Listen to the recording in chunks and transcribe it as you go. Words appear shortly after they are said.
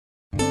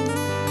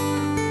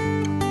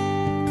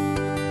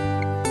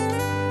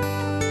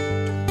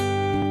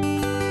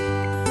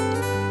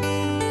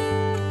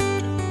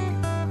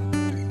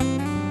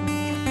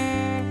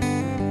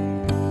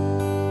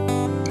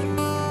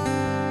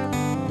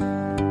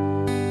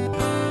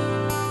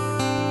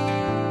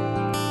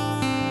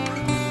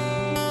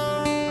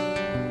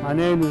My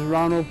name is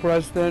Ronald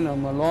Preston.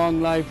 I'm a long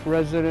life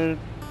resident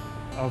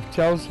of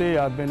Chelsea.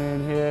 I've been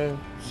in here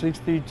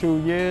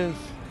 62 years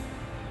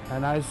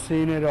and I've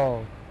seen it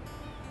all.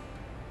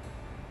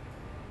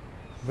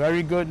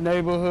 Very good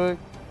neighborhood.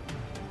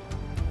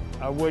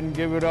 I wouldn't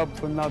give it up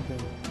for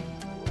nothing.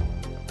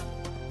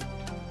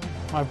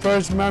 My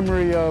first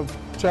memory of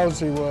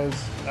Chelsea was,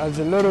 as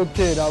a little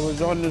kid, I was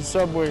on the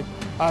subway.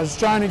 I was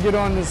trying to get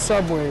on the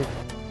subway.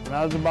 When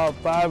I was about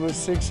 5 or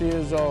 6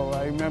 years old,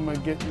 I remember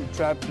getting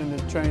trapped in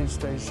the train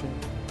station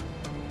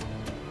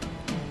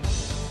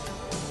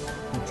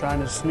and trying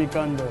to sneak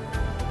under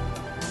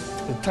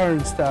the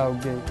turnstile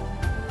gate.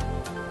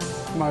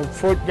 My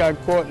foot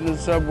got caught in the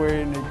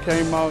subway and it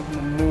came out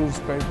in the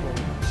newspaper.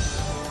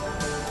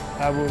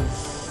 That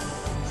was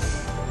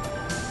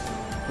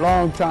a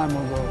long time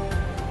ago.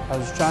 I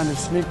was trying to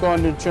sneak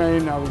on the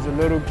train. I was a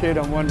little kid.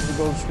 I wanted to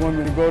go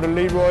swimming, to go to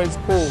Leroy's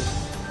pool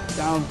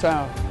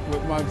downtown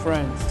with my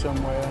friends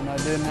somewhere, and I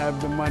didn't have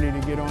the money to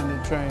get on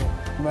the train.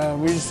 Man,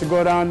 we used to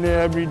go down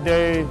there every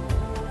day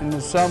in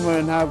the summer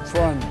and have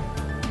fun.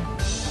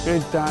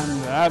 Big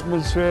time. The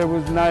atmosphere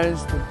was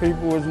nice. The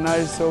people was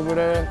nice over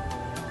there.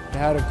 They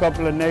had a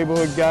couple of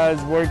neighborhood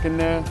guys working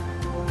there.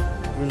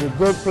 It was a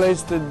good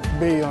place to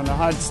be on a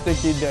hot,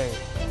 sticky day.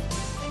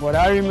 What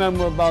I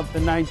remember about the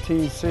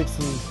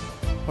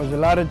 1960s was a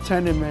lot of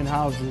tenement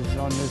houses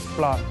on this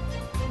block,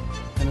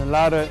 and a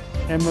lot of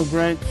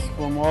immigrants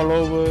from all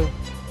over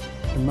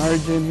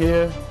emerging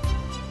here.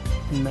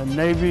 And the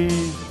Navy,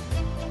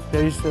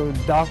 they used to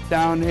dock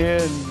down here,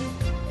 and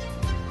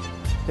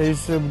they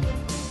used to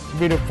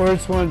be the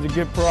first ones to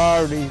get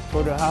priority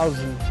for the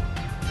housing.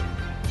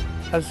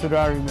 That's what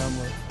I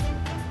remember.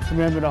 I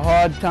remember the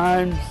hard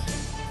times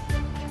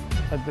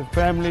that the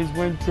families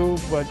went through,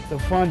 but the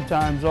fun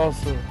times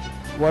also.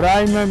 What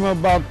I remember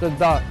about the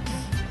docks,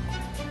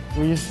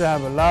 we used to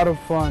have a lot of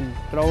fun,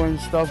 throwing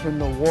stuff in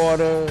the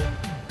water,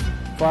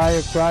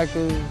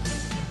 firecrackers,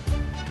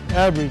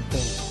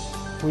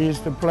 everything. We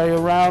used to play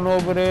around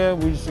over there.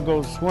 We used to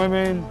go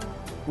swimming.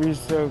 We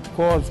used to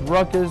cause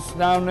ruckus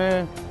down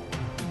there.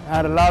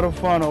 Had a lot of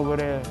fun over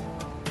there.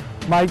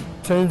 Mike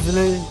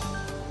Tinsley,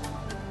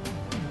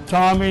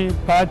 Tommy,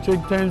 Patrick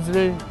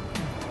Tinsley.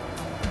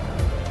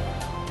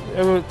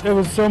 There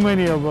was so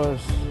many of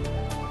us.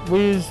 We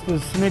used to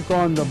sneak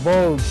on the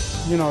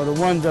boats, you know, the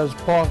ones that's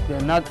parked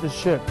there, not the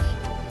ships.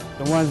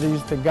 The ones that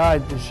used to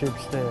guide the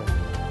ships there.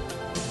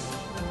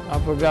 I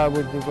forgot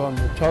what they call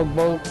them, the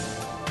tugboat?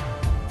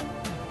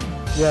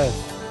 Yes.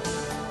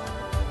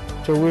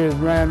 So we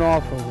just ran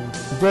off of them.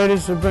 The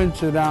greatest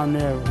adventure down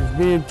there was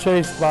being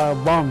chased by a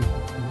bum.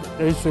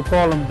 They used to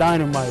call him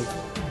Dynamite.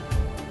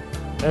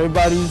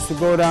 Everybody used to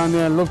go down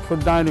there and look for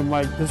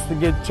Dynamite just to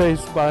get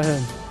chased by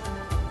him.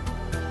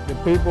 The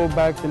people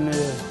back in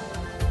the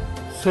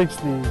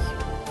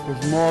 60s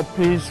was more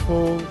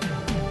peaceful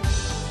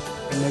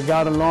and they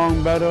got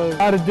along better. A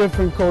lot of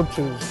different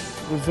cultures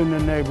was in the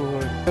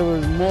neighborhood. There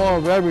was more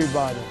of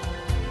everybody.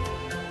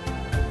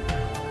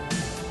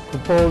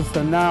 Opposed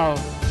to now,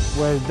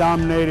 where it's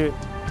dominated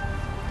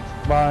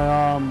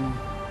by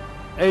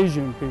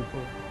Asian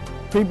people.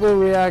 People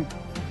react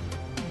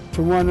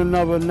to one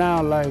another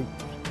now like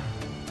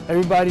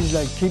everybody's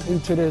like keeping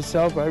to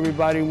themselves.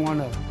 Everybody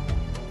wanna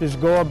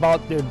just go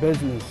about their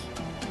business.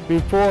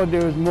 Before,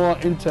 there was more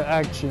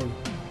interaction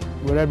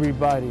with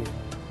everybody,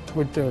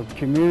 with the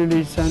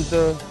community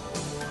center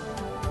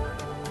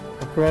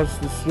across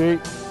the street,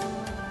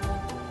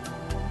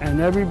 and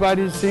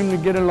everybody seemed to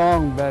get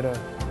along better.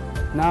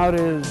 Now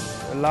there's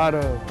a lot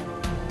of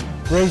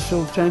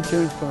racial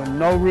tension for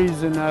no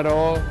reason at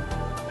all.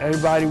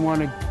 Everybody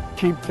want to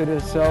keep to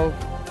themselves,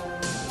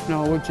 you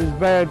know, which is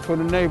bad for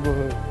the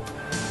neighborhood.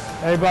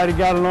 Everybody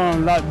got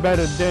along a lot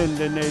better then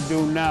than they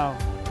do now.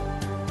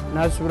 And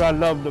that's what I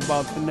loved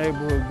about the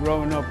neighborhood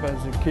growing up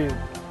as a kid.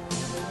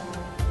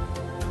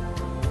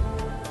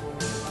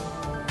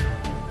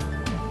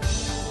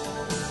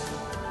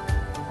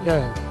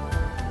 Yeah,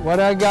 what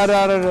I got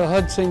out of the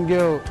Hudson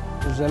Guild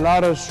was a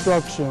lot of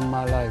structure in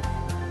my life.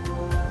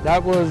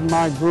 That was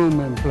my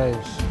grooming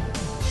place.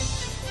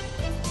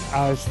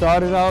 I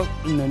started out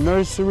in the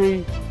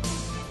nursery.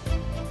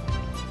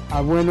 I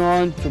went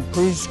on to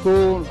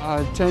preschool. I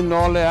attended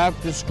all the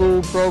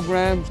after-school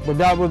programs, but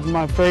that was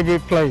my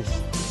favorite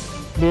place,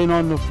 being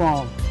on the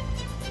farm.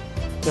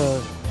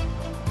 The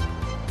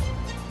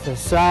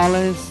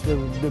silence,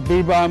 the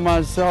be by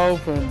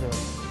myself, and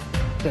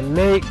the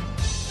lake,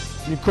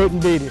 you couldn't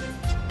beat it.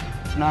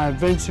 And I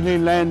eventually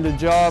landed a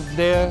job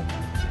there,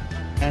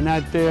 and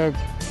at their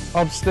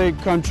upstate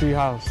country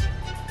house,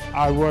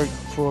 I worked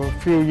for a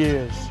few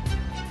years.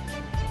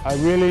 I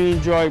really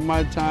enjoyed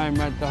my time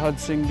at the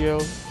Hudson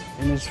Guild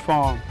and his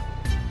farm.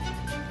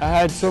 I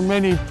had so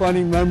many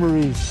funny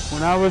memories.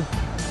 When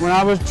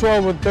I was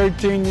 12 or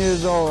 13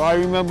 years old, I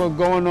remember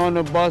going on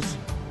a bus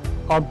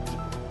up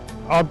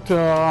to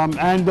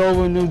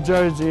Andover, New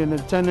Jersey, and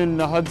attending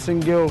the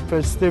Hudson Guild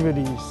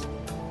festivities,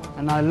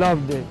 and I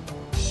loved it.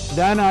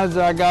 Then as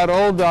I got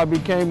older, I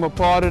became a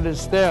part of the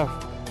staff,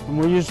 and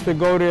we used to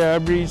go there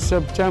every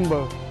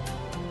September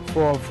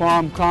for a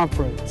farm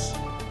conference.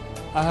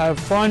 I have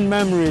fond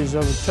memories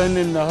of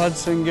attending the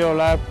Hudson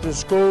Gill after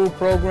school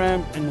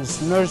program and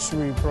this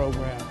nursery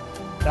program.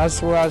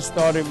 That's where I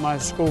started my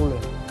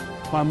schooling.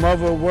 My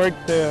mother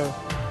worked there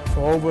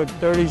for over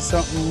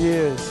 30-something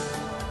years,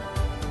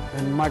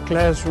 and my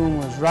classroom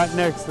was right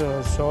next to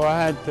her, so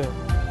I had to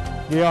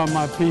be on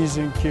my P's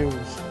and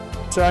Q's.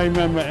 So I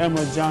remember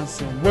Emma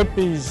Johnson,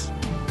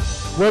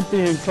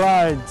 Whippy and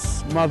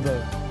Clyde's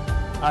mother.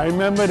 I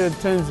remember the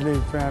Tinsley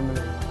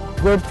family,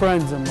 good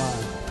friends of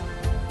mine.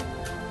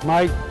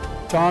 Mike,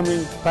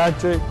 Tommy,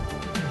 Patrick,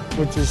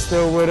 which is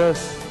still with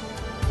us.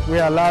 We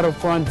had a lot of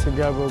fun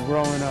together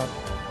growing up.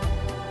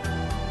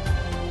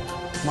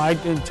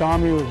 Mike and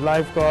Tommy was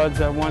lifeguards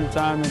at one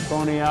time in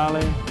Coney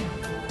Island.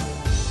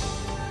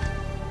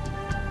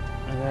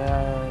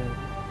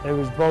 They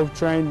was both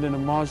trained in the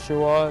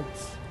martial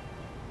arts.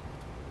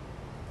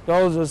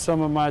 Those are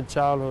some of my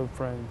childhood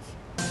friends.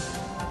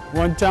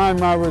 One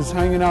time I was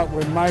hanging out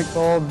with Mike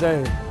all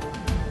day,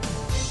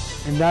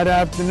 and that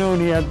afternoon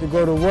he had to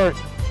go to work.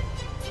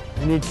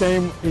 And he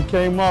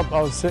came up,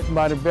 I was sitting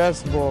by the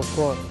basketball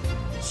court,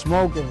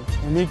 smoking,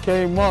 and he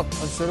came up.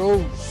 I said,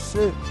 oh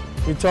shit.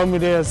 He told me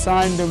they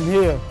assigned him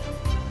here.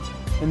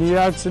 And he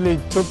actually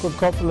took a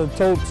couple of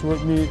totes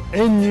with me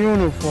in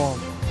uniform.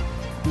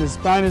 And the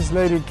Spanish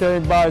lady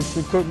came by,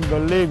 she couldn't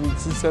believe it.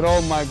 She said,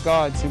 oh my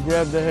God. She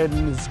grabbed her head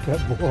and just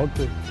kept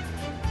walking.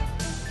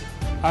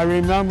 I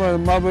remember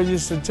Mother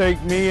used to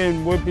take me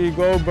and Whoopi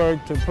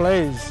Goldberg to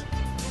plays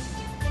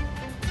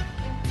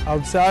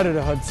outside of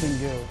the Hudson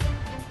Gill.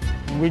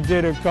 And we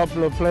did a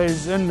couple of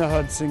plays in the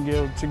Hudson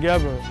Gill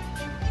together.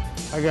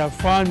 I got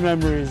fond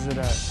memories of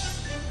that.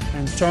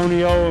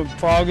 Antonio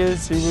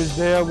Fargas, he was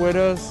there with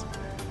us.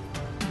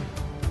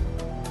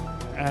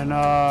 And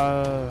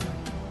I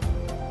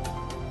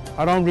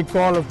don't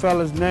recall the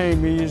fella's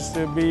name. He used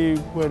to be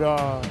with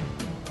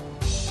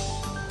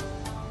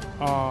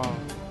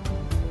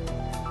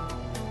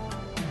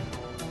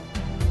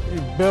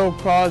Bill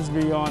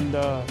Cosby on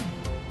the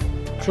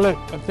Click.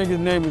 I think his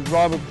name is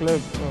Robert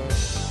Click.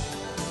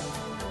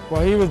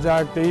 Well, he was the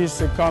actor. He used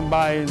to come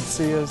by and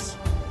see us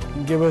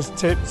and give us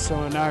tips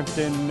on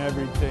acting and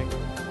everything.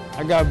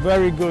 I got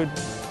very good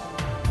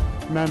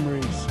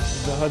memories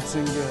of the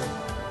Hudson Gill.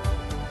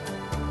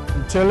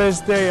 Until this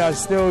day, I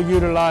still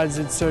utilize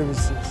its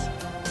services.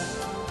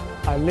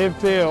 I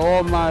lived here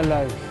all my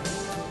life,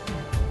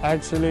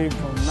 actually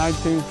from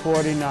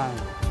 1949.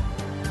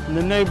 And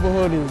the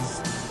neighborhood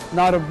is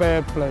not a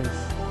bad place.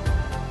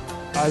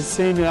 I've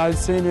seen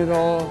it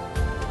all.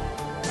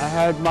 I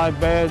had my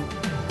bad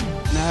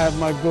and I had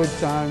my good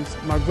times.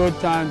 My good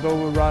times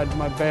override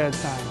my bad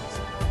times.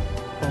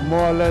 But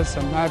more or less,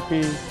 I'm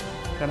happy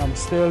that I'm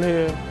still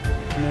here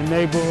and the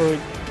neighborhood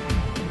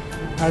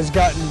has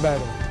gotten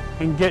better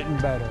and getting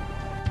better.